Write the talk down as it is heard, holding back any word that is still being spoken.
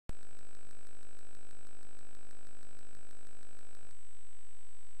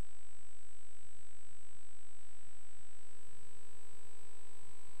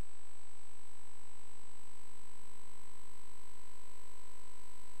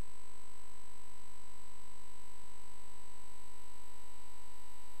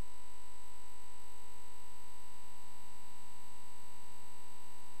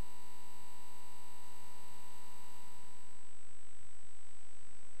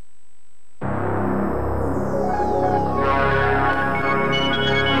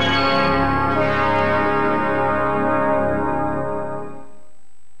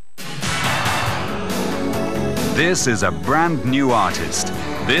This is a brand new artist.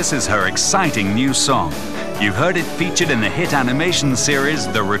 This is her exciting new song. You've heard it featured in the hit animation series,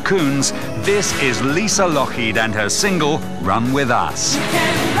 The Raccoons. This is Lisa Lougheed and her single, Run With Us. You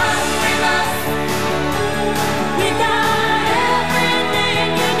can run with us. We got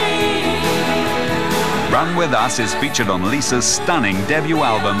everything you need. Run With Us is featured on Lisa's stunning debut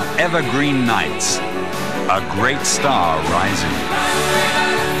album, Evergreen Nights. A great star rising.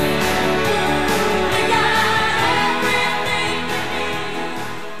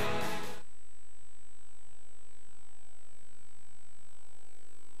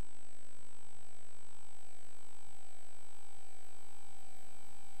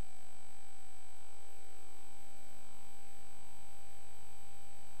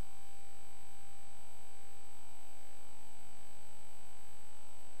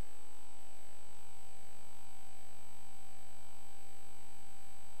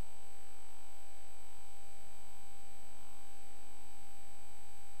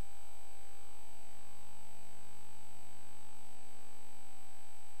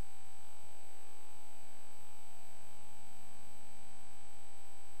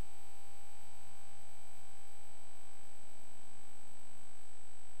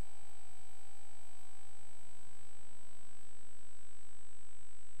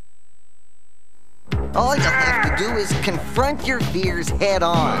 All you'll have to do is confront your fears head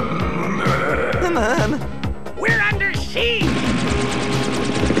on. Come on. We're under siege!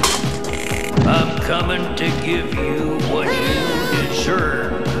 I'm coming to give you what you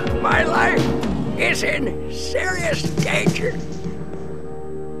deserve. My life is in serious danger.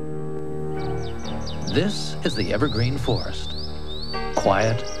 This is the Evergreen Forest.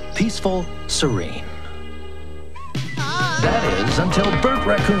 Quiet, peaceful, serene. That is until Bert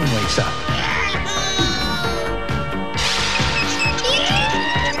Raccoon wakes up.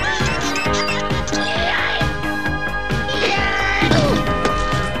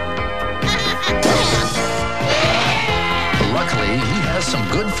 Luckily, he has some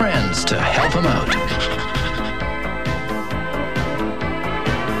good friends to help him out.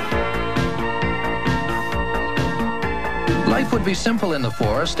 Life would be simple in the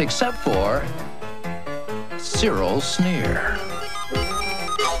forest except for Cyril's sneer.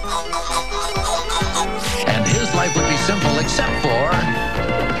 And his life would be simple except for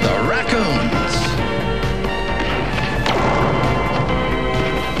the raccoons.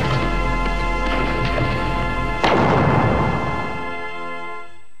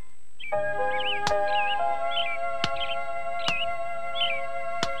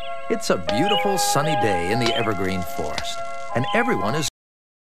 It's a beautiful sunny day in the Evergreen Forest, and everyone is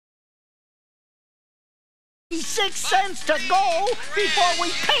 6 cents to go before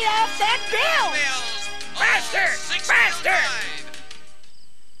we pay off that bill! Faster! Faster!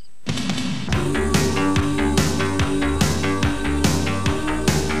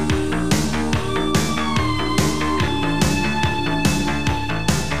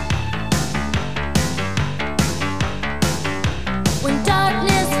 When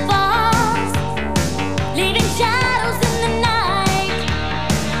darkness falls, leaving shadows in the night,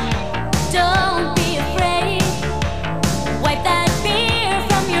 don't be afraid. Wipe that fear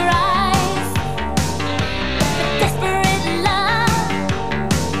from your eyes. The desperate love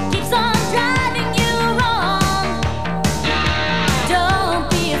keeps on driving you wrong. Don't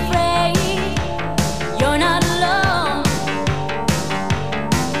be afraid, you're not alone.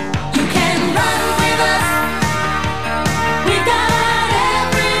 You can run with us. We got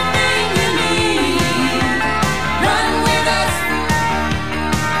everything you need. Run with us.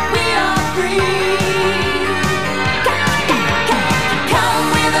 We are free. Come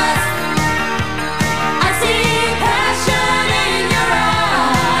with us. I see passion in your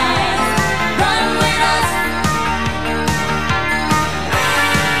eyes. Run with us.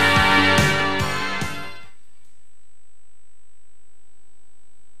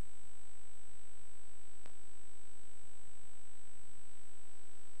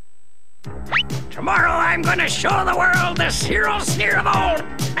 Tomorrow I'm gonna show the world the Cyril Sneer of old.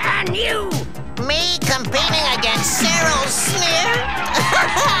 And you! Me competing against Cyril Sneer?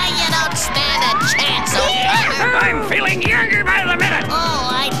 You don't stand a chance, old timer. I'm feeling younger by the minute. Oh,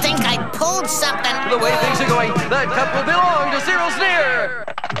 I think I pulled something. The way things are going, that cup will belong to Cyril Sneer!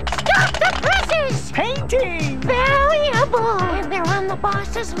 Stop the presses! Painting! Valuable! And they're on the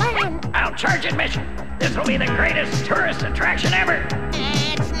boss's land. I'll charge admission. This will be the greatest tourist attraction ever.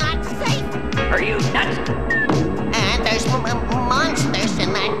 It's not safe. Are you nuts?